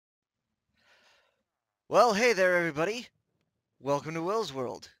Well, hey there, everybody. Welcome to Will's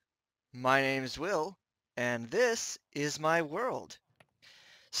World. My name is Will, and this is my world.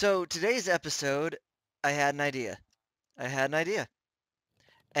 So, today's episode, I had an idea. I had an idea.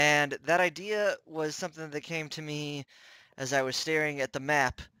 And that idea was something that came to me as I was staring at the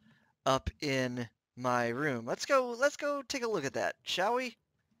map up in my room. Let's go take a look at that, shall we?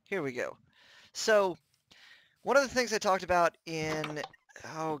 Here we go. So, one of the things I talked about in,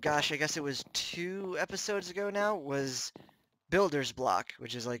 oh gosh, I guess it was 2 episodes ago now, was builder's block,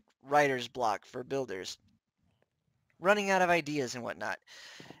 which is like writer's block for builders, running out of ideas and whatnot.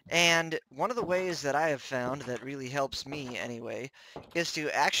 And one of the ways that I have found that really helps me anyway is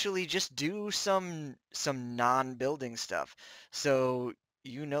to actually just do some non-building stuff. So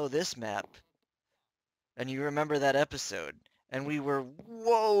you know this map and you remember that episode, and we were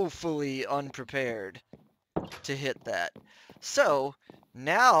woefully unprepared to hit that. So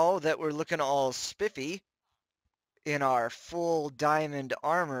now that we're looking all spiffy in our full diamond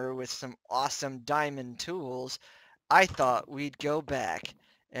armor with some awesome diamond tools, I thought we'd go back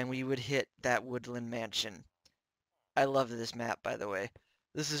and we would hit that woodland mansion. I love this map, by the way.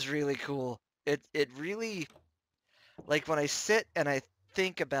 This is really cool. It really, like when I sit and I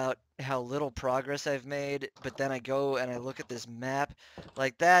think about how little progress I've made, but then I go and I look at this map,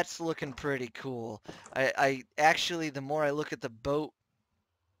 like that's looking pretty cool. I actually, the more I look at the boat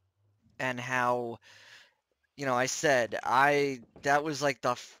and how I said that was like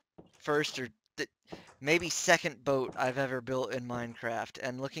the first or maybe second boat I've ever built in Minecraft,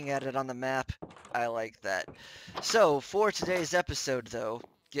 and looking at it on the map, I like that. So for today's episode, though,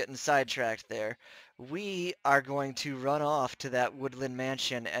 getting sidetracked there, we are going to run off to that woodland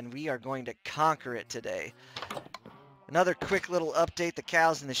mansion, and we are going to conquer it today. Another quick little update: the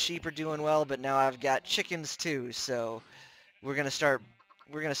cows and the sheep are doing well, but now I've got chickens too, so we're gonna start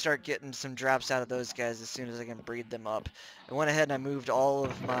getting some drops out of those guys as soon as I can breed them up. I went ahead and I moved all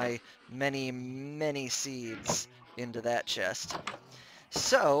of my many seeds into that chest.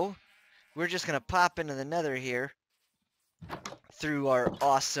 So we're just gonna pop into the nether here through our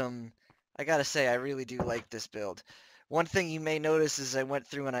awesome, I gotta say, I really do like this build. One thing you may notice is I went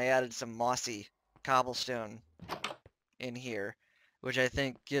through and I added some mossy cobblestone in here, which I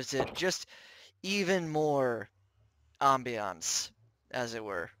think gives it just even more ambiance, as it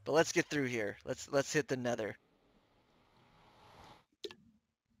were. But let's get through here. Let's hit the nether.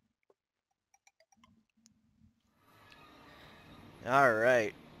 All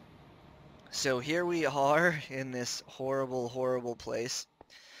right. So here we are in this horrible place.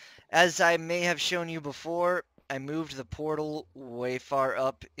 As I may have shown you before, I moved the portal way far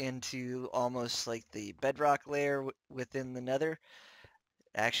up into almost like the bedrock layer within the nether.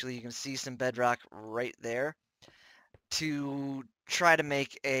 Actually, you can see some bedrock right there to try to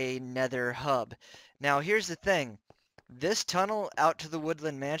make a nether hub. Now, here's the thing. This tunnel out to the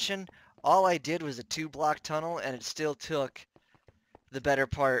woodland mansion, all I did was a 2-block tunnel, and it still took the better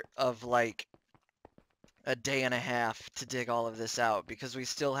part of like a day and a half to dig all of this out, because we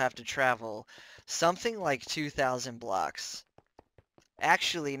still have to travel something like 2,000 blocks.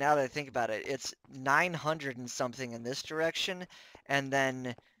 Actually, now that I think about it, it's 900 and something in this direction, and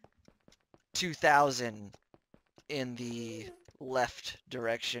then 2,000 in the left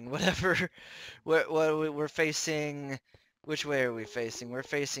direction, whatever. We're facing, which way are we facing? We're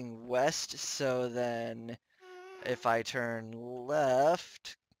facing west, so then if I turn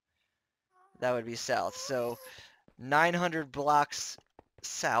left, that would be south. So 900 blocks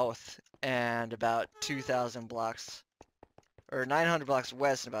south and about 2,000 blocks, or 900 blocks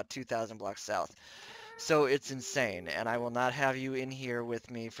west and about 2,000 blocks south. So it's insane, and I will not have you in here with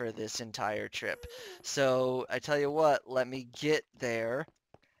me for this entire trip. So I tell you what, let me get there,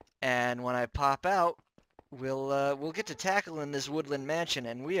 and when I pop out, we'll get to tackling this woodland mansion,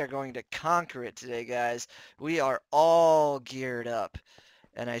 and we are going to conquer it today, guys. We are all geared up,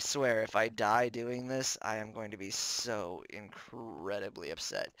 and I swear, if I die doing this, I am going to be so incredibly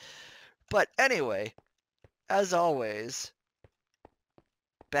upset. But anyway, as always,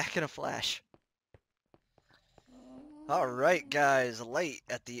 back in a flash. Alright guys, light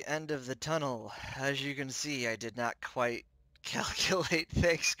at the end of the tunnel. As you can see, I did not quite calculate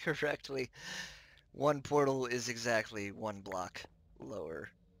things correctly. One portal is exactly 1 block lower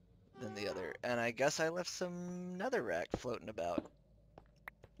than the other. And I guess I left some netherrack floating about.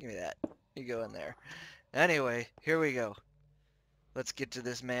 Give me that. You go in there. Anyway, here we go. Let's get to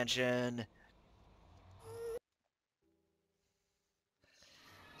this mansion.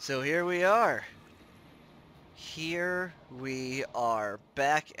 So here we are. Here we are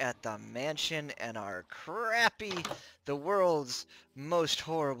back at the mansion, and our crappy, the world's most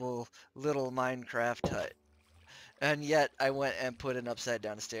horrible little Minecraft hut. And yet I went and put an upside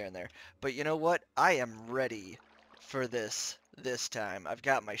down stair in there. But you know what? I am ready for this time. I've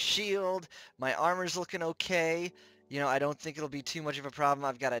got my shield, my armor's looking okay. You know, I don't think it'll be too much of a problem.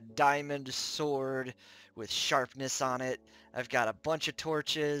 I've got a diamond sword with sharpness on it. I've got a bunch of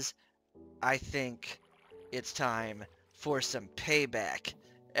torches. I think it's time for some payback.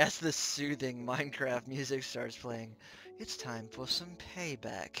 As the soothing Minecraft music starts playing, it's time for some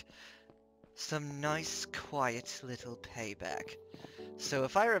payback. Some nice, quiet little payback. So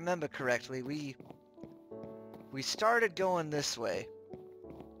if I remember correctly, we started going this way,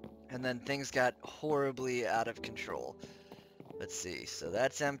 and then things got horribly out of control. Let's see, so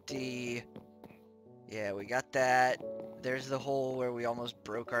that's empty. Yeah, we got that. There's the hole where we almost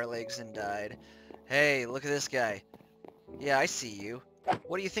broke our legs and died. Hey, look at this guy. Yeah, I see you.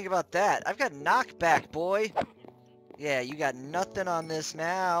 What do you think about that? I've got knockback, boy. Yeah, you got nothing on this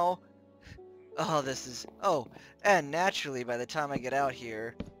now. Oh, this is... Oh, and naturally, by the time I get out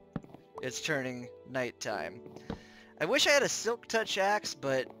here, it's turning nighttime. I wish I had a silk touch axe,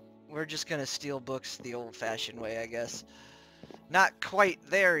 but we're just gonna steal books the old-fashioned way, I guess. Not quite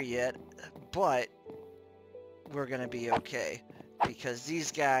there yet, but we're gonna be okay, because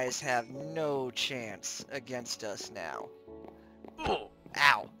these guys have no chance against us now.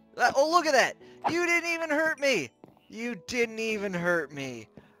 Ow! Oh, look at that! You didn't even hurt me! You didn't even hurt me!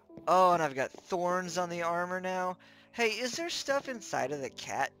 Oh, and I've got thorns on the armor now. Hey, is there stuff inside of the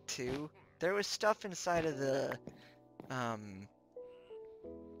cat, too? There was stuff inside of the...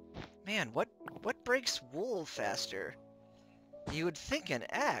 Man, what breaks wool faster? You would think an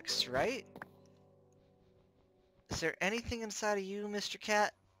axe, right? Is there anything inside of you, Mr.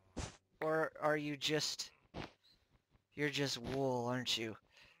 Cat? Or are you just... You're just wool, aren't you?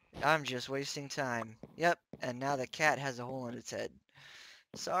 I'm just wasting time. Yep, and now the cat has a hole in its head.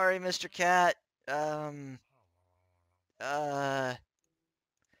 Sorry, Mr. Cat.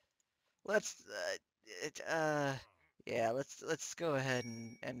 Let's, yeah, let's go ahead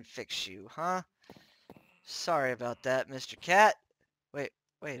and fix you, huh? Sorry about that, Mr. Cat. Wait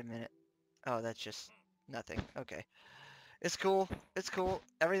a minute. Oh, that's just nothing. Okay. It's cool. It's cool.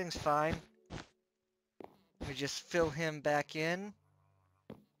 Everything's fine. We just fill him back in.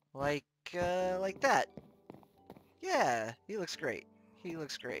 Like that. Yeah, he looks great. He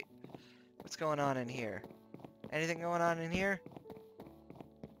looks great. What's going on in here? Anything going on in here?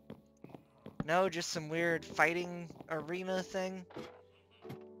 No, just some weird fighting arena thing?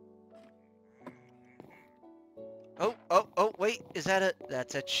 Oh, wait, is that a...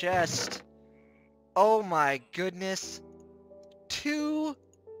 That's a chest. Oh my goodness. 2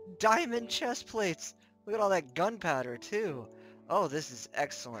 diamond chest plates. Look at all that gunpowder, too. Oh, this is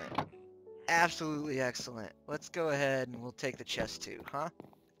excellent. Absolutely excellent. Let's go ahead and we'll take the chest too, huh?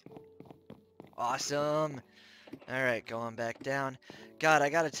 Awesome. Alright, going back down. God, I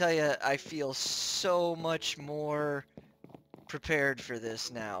gotta tell you, I feel so much more prepared for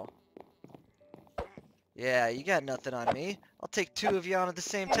this now. Yeah, you got nothing on me. I'll take 2 of you on at the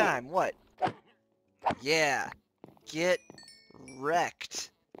same time. What? Yeah. Get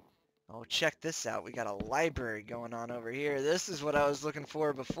wrecked. Oh, check this out. We got a library going on over here. This is what I was looking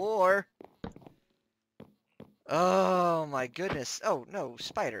for before. Oh, my goodness. Oh, no,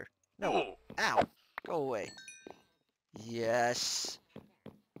 spider. No. Ow. Go away. Yes.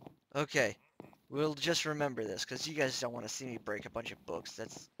 Okay. We'll just remember this, because you guys don't want to see me break a bunch of books.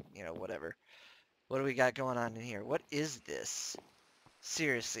 That's, you know, whatever. What do we got going on in here? What is this?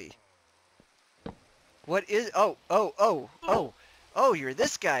 Seriously. What is... Oh, you're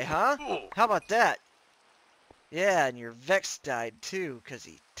this guy, huh? How about that? Yeah, and your Vex died, too, because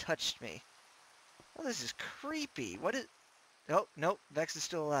he touched me. Oh, this is creepy. What is... Oh, nope. Vex is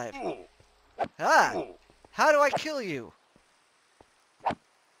still alive. Ah! How do I kill you?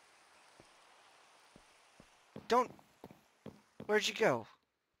 Don't... Where'd you go?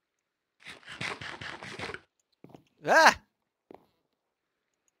 Ah!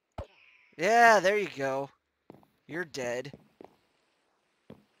 Yeah, there you go. You're dead.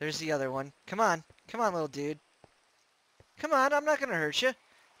 There's the other one. Come on. Come on, little dude. Come on, I'm not gonna hurt you. I'm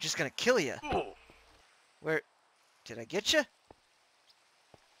just gonna kill you. Where... Did I get you?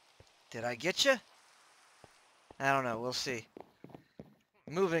 Did I get you? I don't know. We'll see.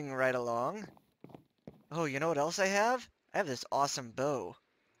 Moving right along. Oh, you know what else I have? I have this awesome bow.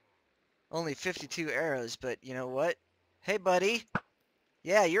 Only 52 arrows, but you know what? Hey, buddy.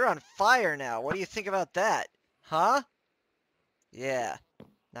 Yeah, you're on fire now. What do you think about that? Huh? Yeah.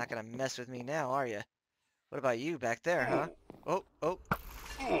 Not gonna mess with me now, are you? What about you back there, huh? Oh.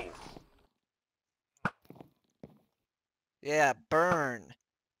 Yeah, burn.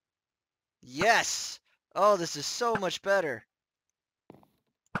 Yes! Oh, this is so much better.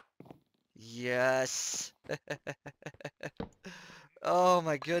 Yes. Oh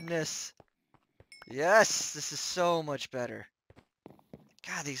my goodness. Yes, this is so much better.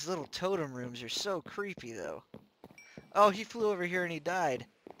 God, these little totem rooms are so creepy though. Oh, he flew over here and he died.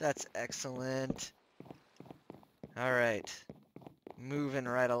 That's excellent. Alright. Moving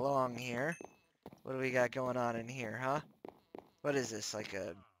right along here. What do we got going on in here, huh? What is this, like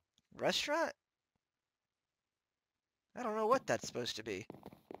a restaurant? I don't know what that's supposed to be.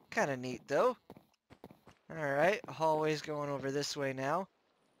 Kinda neat though. Alright, hallway's going over this way now.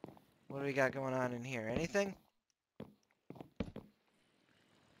 What do we got going on in here? Anything?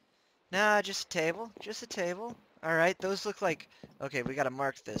 Nah, just a table. Just a table. Alright, those look like... Okay, we gotta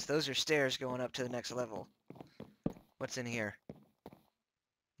mark this. Those are stairs going up to the next level. What's in here?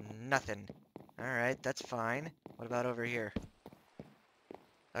 Nothing. Alright, that's fine. What about over here?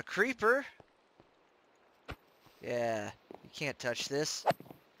 A creeper? Yeah, you can't touch this.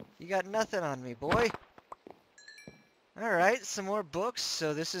 You got nothing on me, boy. Alright, some more books,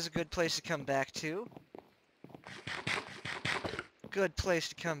 so this is a good place to come back to. Good place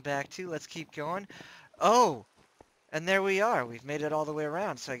to come back to. Let's keep going. Oh! And there we are. We've made it all the way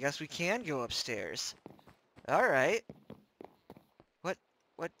around, so I guess we can go upstairs. Alright.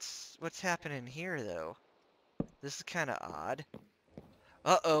 What's happening here, though? This is kind of odd.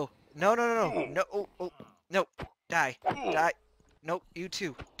 Uh-oh. No, no, no, no. No, oh, oh. No. Die. Die. Nope, you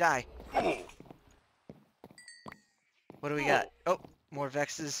too. Die. What do we got? Oh, more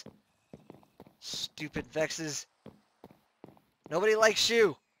Vexes. Stupid Vexes. Nobody likes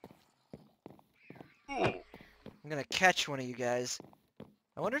you. I'm gonna catch one of you guys.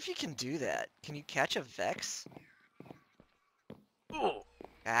 I wonder if you can do that. Can you catch a Vex?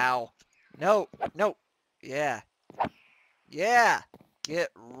 Ow. No. No. Yeah. Yeah. Get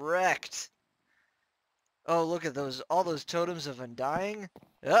wrecked. Oh, look at those. All those totems of undying.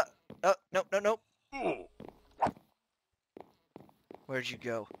 Oh. Oh. No. No. No. Where'd you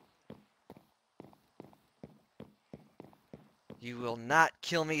go? You will not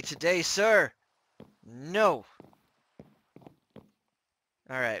kill me today, sir. No.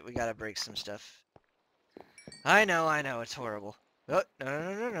 Alright, we gotta break some stuff. I know, it's horrible. Oh, no,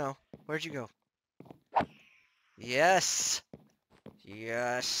 no, no, no, no. Where'd you go? Yes.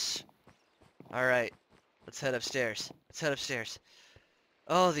 Yes. Alright, let's head upstairs. Let's head upstairs.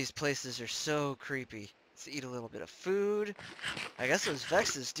 Oh, these places are so creepy. Let's eat a little bit of food. I guess those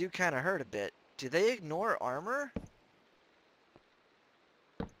Vexes do kind of hurt a bit. Do they ignore armor?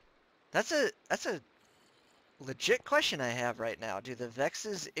 That's a legit question I have right now. Do the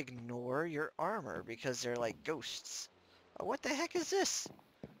Vexes ignore your armor because they're like ghosts? Oh, what the heck is this?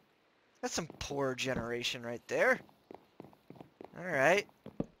 That's some poor generation right there. Alright.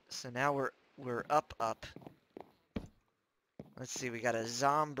 So now we're up. Let's see, we got a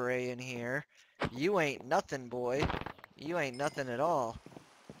zombie in here. You ain't nothing, boy. You ain't nothing at all.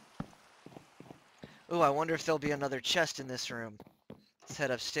 Ooh, I wonder if there'll be another chest in this room. Let's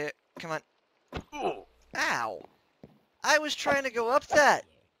head upstairs. Come on. Ow! I was trying to go up that,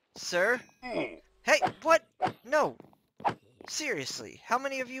 sir. Hey, what? No. Seriously, how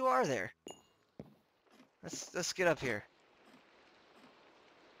many of you are there? Let's get up here.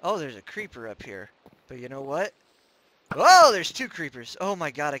 Oh, there's a creeper up here. But you know what? Oh, there's two creepers. Oh my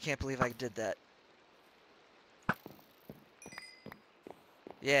god, I can't believe I did that.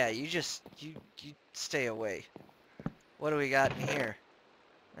 Yeah, you stay away. What do we got in here?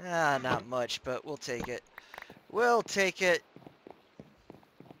 Ah, not much, but we'll take it. We'll take it.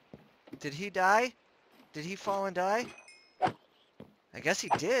 Did he die? Did he fall and die? I guess he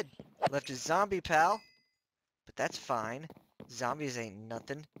did. Left his zombie pal. But that's fine. Zombies ain't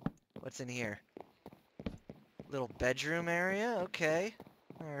nothing. What's in here? Little bedroom area? Okay.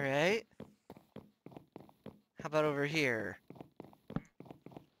 Alright. How about over here?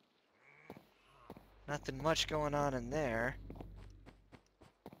 Nothing much going on in there.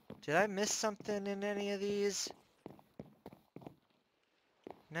 Did I miss something in any of these?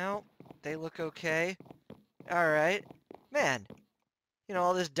 No, they look okay. Alright. Man, you know,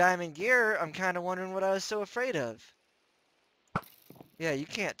 all this diamond gear, I'm kind of wondering what I was so afraid of. Yeah, you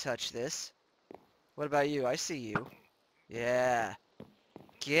can't touch this. What about you? I see you. Yeah.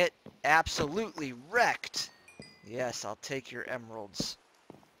 Get absolutely wrecked. Yes, I'll take your emeralds.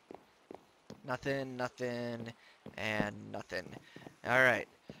 Nothing, nothing, and nothing. Alright,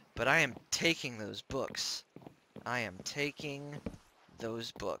 but I am taking those books. I am taking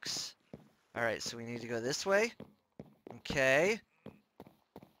those books. Alright, so we need to go this way. Okay.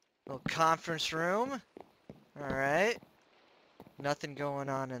 Little conference room. Alright. Nothing going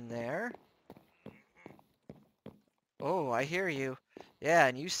on in there. Oh, I hear you. Yeah,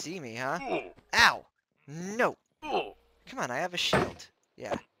 and you see me, huh? Ow! No! Come on, I have a shield.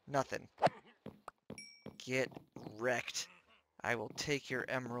 Yeah, nothing. Get wrecked. I will take your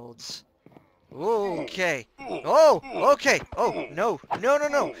emeralds. Okay. Oh, okay. Oh, no. No, no,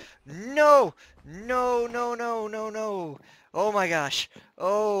 no. No. No, no, no, no, no. Oh my gosh.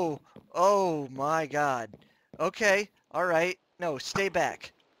 Oh, oh my God. Okay. All right. No, stay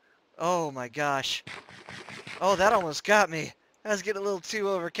back. Oh my gosh. Oh, that almost got me. I was getting a little too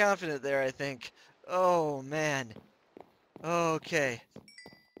overconfident there, I think. Oh, man. Okay.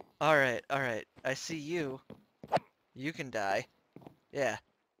 All right, all right. I see you. You can die. Yeah.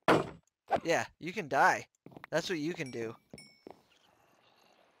 Yeah, you can die. That's what you can do.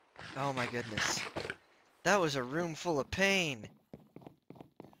 Oh my goodness. That was a room full of pain.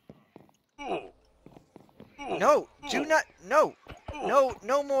 No! Do not! No! No!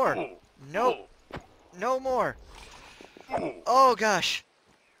 No more! No! No more! Oh gosh!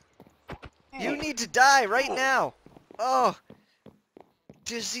 You need to die right now! Oh!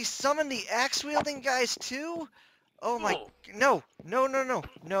 Does he summon the axe-wielding guys too? Oh my... No! No, no, no!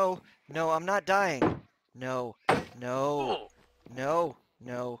 No! No, I'm not dying. No. No. No.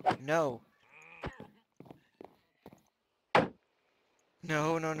 No. No.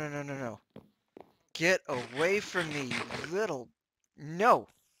 No, no, no, no, no, no. Get away from me, you little... No!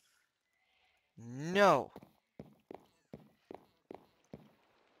 No!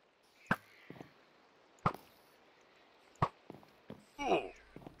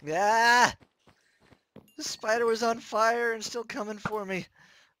 Ah! The spider was on fire and still coming for me.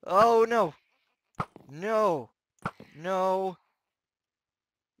 Oh, no! No! No!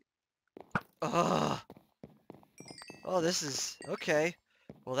 Ugh! Oh, this is... Okay.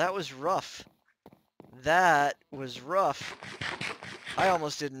 Well, that was rough. That was rough. I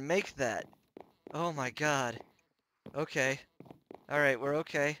almost didn't make that. Oh my god. Okay. Alright, we're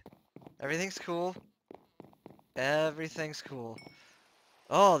okay. Everything's cool. Everything's cool.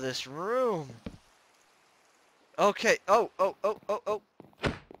 Oh, this room! Okay. Oh, oh, oh, oh, oh.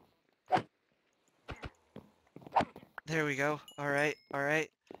 There we go. Alright, alright.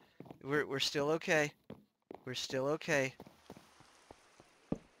 We're still okay. We're still okay.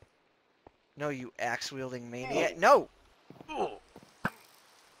 No, you axe-wielding maniac. No!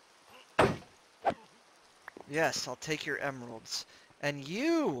 Yes, I'll take your emeralds. And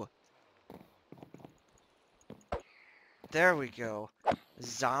you! There we go.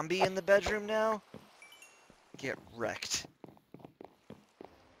 Zombie in the bedroom now? Get wrecked.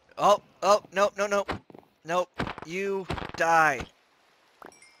 Oh, oh, no, no, no. Nope. You die.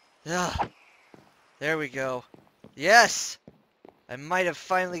 Ugh. There we go. Yes! I might have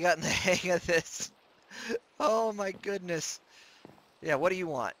finally gotten the hang of this. Oh my goodness. Yeah, what do you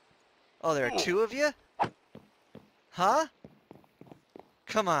want? Oh, there are two of you? Huh?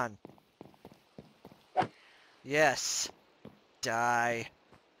 Come on. Yes. Die.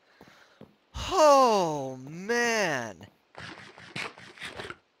 Oh, man.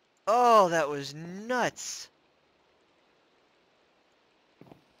 Oh, that was nuts.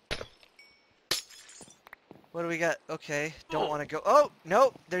 What do we got? Okay, don't want to go. Oh,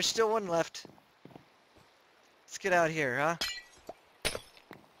 no, there's still one left. Let's get out here, huh?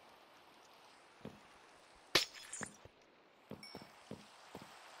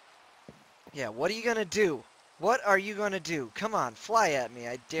 Yeah, what are you gonna do? What are you gonna do? Come on, fly at me,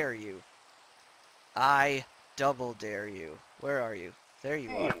 I dare you. I double dare you. Where are you? There you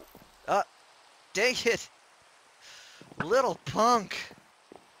are. Dang it! Little punk!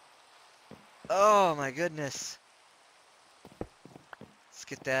 Oh my goodness. Let's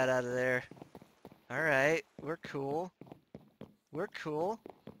get that out of there. Alright, we're cool. We're cool.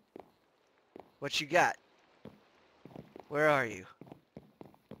 What you got? Where are you?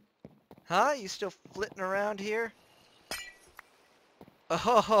 Huh? You still flitting around here? Oh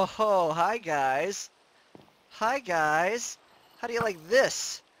ho ho! Hi guys! Hi guys! How do you like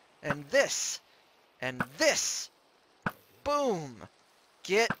this? And this? And this! Boom!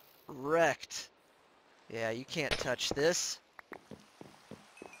 Get wrecked. Yeah, you can't touch this.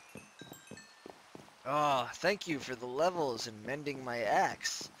 Oh, thank you for the levels and mending my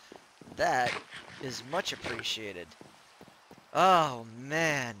axe. That is much appreciated. Oh,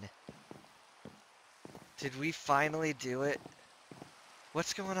 man. Did we finally do it?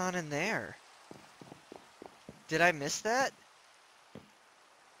 What's going on in there? Did I miss that?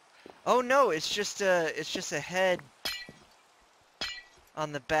 Oh no, it's just a head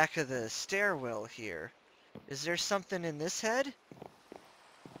on the back of the stairwell here. Is there something in this head?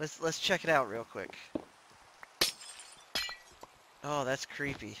 Let's check it out real quick. Oh, that's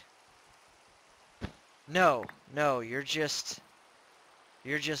creepy. No, no, you're just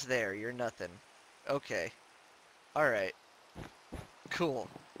there. You're nothing. Okay. Alright. Cool.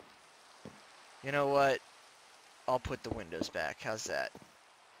 You know what? I'll put the windows back. How's that?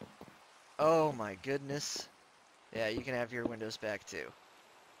 Oh my goodness. Yeah, you can have your windows back too.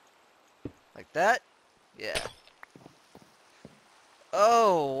 Like that? Yeah.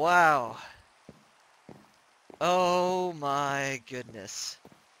 Oh, wow. Oh my goodness.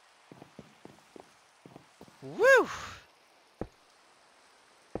 Woo!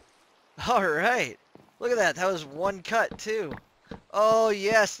 Alright. Look at that. That was one cut too. Oh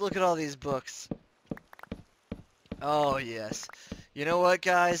yes, look at all these books. Oh yes. You know what,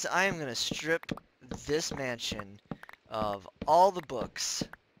 guys? I am going to strip this mansion of all the books.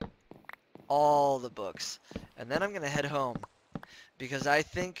 All the books. And then I'm going to head home. Because I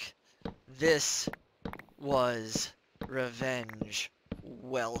think this was revenge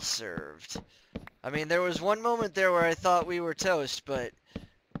well served. I mean, there was one moment there where I thought we were toast, but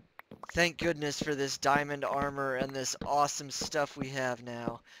thank goodness for this diamond armor and this awesome stuff we have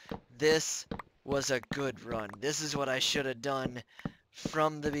now. This was a good run. This is what I should have done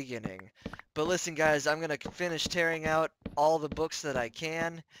from the beginning. But listen, guys, I'm going to finish tearing out all the books that I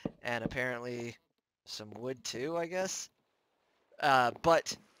can, and apparently some wood too, I guess.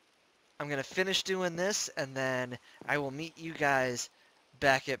 But I'm going to finish doing this, and then I will meet you guys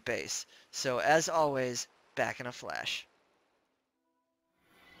back at base. So, as always, back in a flash.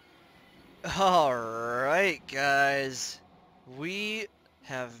 Alright, guys. We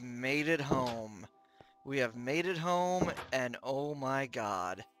have made it home. We have made it home, and oh my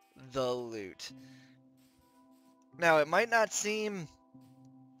god, the loot. Now, it might not seem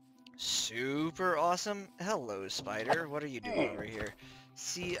super awesome. Hello, spider. What are you doing over here?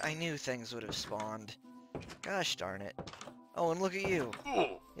 See, I knew things would have spawned. Gosh darn it. Oh, and look at you.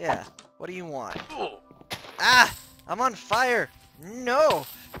 Yeah, what do you want? Ah! I'm on fire! No!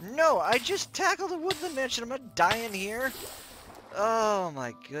 No, I just tackled a woodland mansion. I'm not dying here. Oh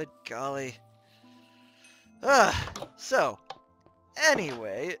my good golly. So,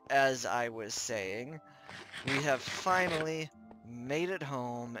 anyway, as I was saying, we have finally made it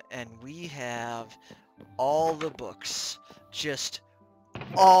home, and we have all the books. Just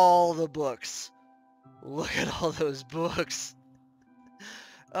all the books. Look at all those books.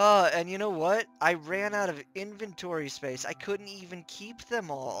 And you know what? I ran out of inventory space. I couldn't even keep them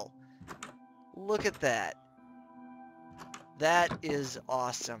all. Look at that. That is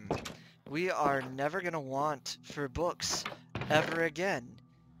awesome. We are never going to want for books ever again.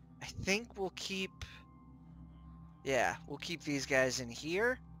 I think we'll keep... Yeah, we'll keep these guys in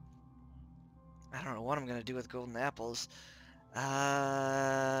here. I don't know what I'm going to do with golden apples.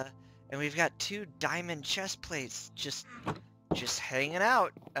 And we've got 2 diamond chest plates just hanging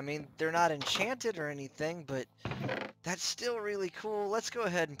out. I mean, they're not enchanted or anything, but that's still really cool. Let's go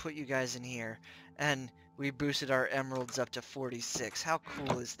ahead and put you guys in here. And we boosted our emeralds up to 46. How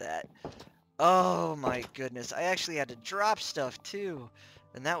cool is that? Oh my goodness. I actually had to drop stuff too.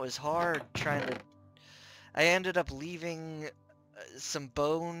 And that was hard trying to... I ended up leaving some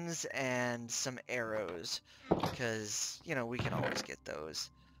bones and some arrows. Because, you know, we can always get those.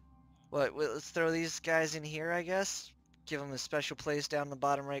 Let's throw these guys in here, I guess? Give them a special place down in the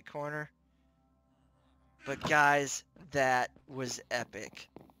bottom right corner. But guys, that was epic.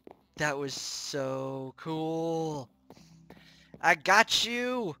 That was so cool. I got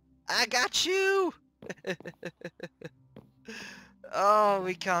you! I got you! Oh,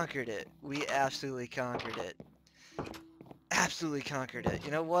 we conquered it. We absolutely conquered it. Absolutely conquered it.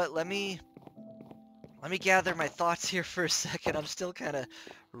 You know what? Let me gather my thoughts here for a second. I'm still kind of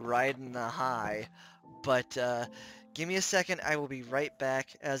riding the high. But give me a second. I will be right back.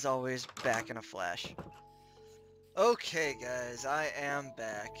 As always, back in a flash. Okay, guys, I am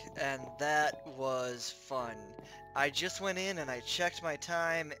back, and that was fun. I just went in and I checked my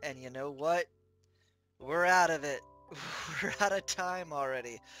time, and you know what? We're out of it. We're out of time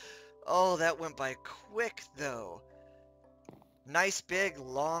already. Oh, that went by quick, though. Nice big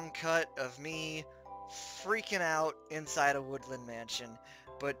long cut of me freaking out inside a woodland mansion.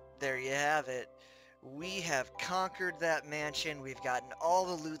 But there you have it. We have conquered that mansion. We've gotten all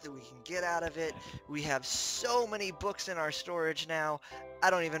the loot that we can get out of it. We have so many books in our storage now. I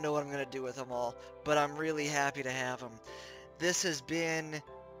don't even know what I'm going to do with them all, but I'm really happy to have them. This has been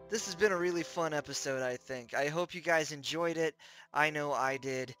a really fun episode, I think. I hope you guys enjoyed it. I know I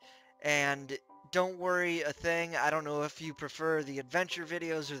did. And don't worry a thing. I don't know if you prefer the adventure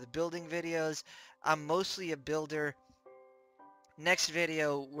videos or the building videos. I'm mostly a builder. Next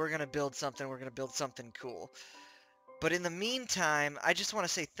video, we're going to build something. We're going to build something cool. But in the meantime, I just want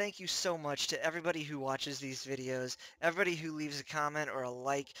to say thank you so much to everybody who watches these videos, everybody who leaves a comment or a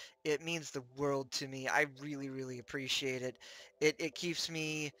like. It means the world to me. I really, really appreciate it. It keeps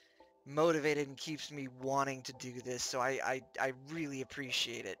me motivated and keeps me wanting to do this, so I really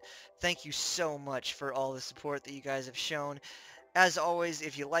appreciate it. Thank you so much for all the support that you guys have shown. As always,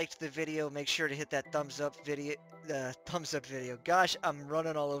 if you liked the video, make sure to hit that thumbs up video. Gosh, I'm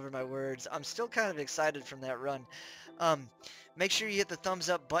running all over my words. I'm still kind of excited from that run. Um, Make sure you hit the thumbs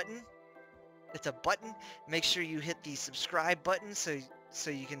up button. It's a button. Make sure you hit the subscribe button so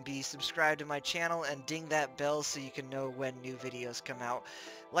you can be subscribed to my channel, and ding that bell so you can know when new videos come out.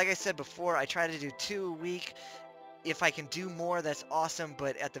 Like I said before, I try to do 2 a week. If I can do more, that's awesome,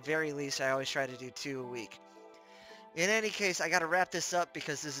 but at the very least, I always try to do 2 a week. In any case, I gotta wrap this up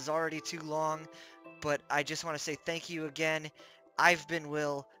because this is already too long, but I just want to say thank you again. I've been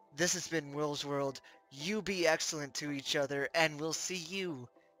Will. This has been Will's World. You be excellent to each other, and we'll see you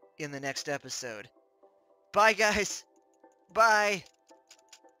in the next episode. Bye, guys. Bye.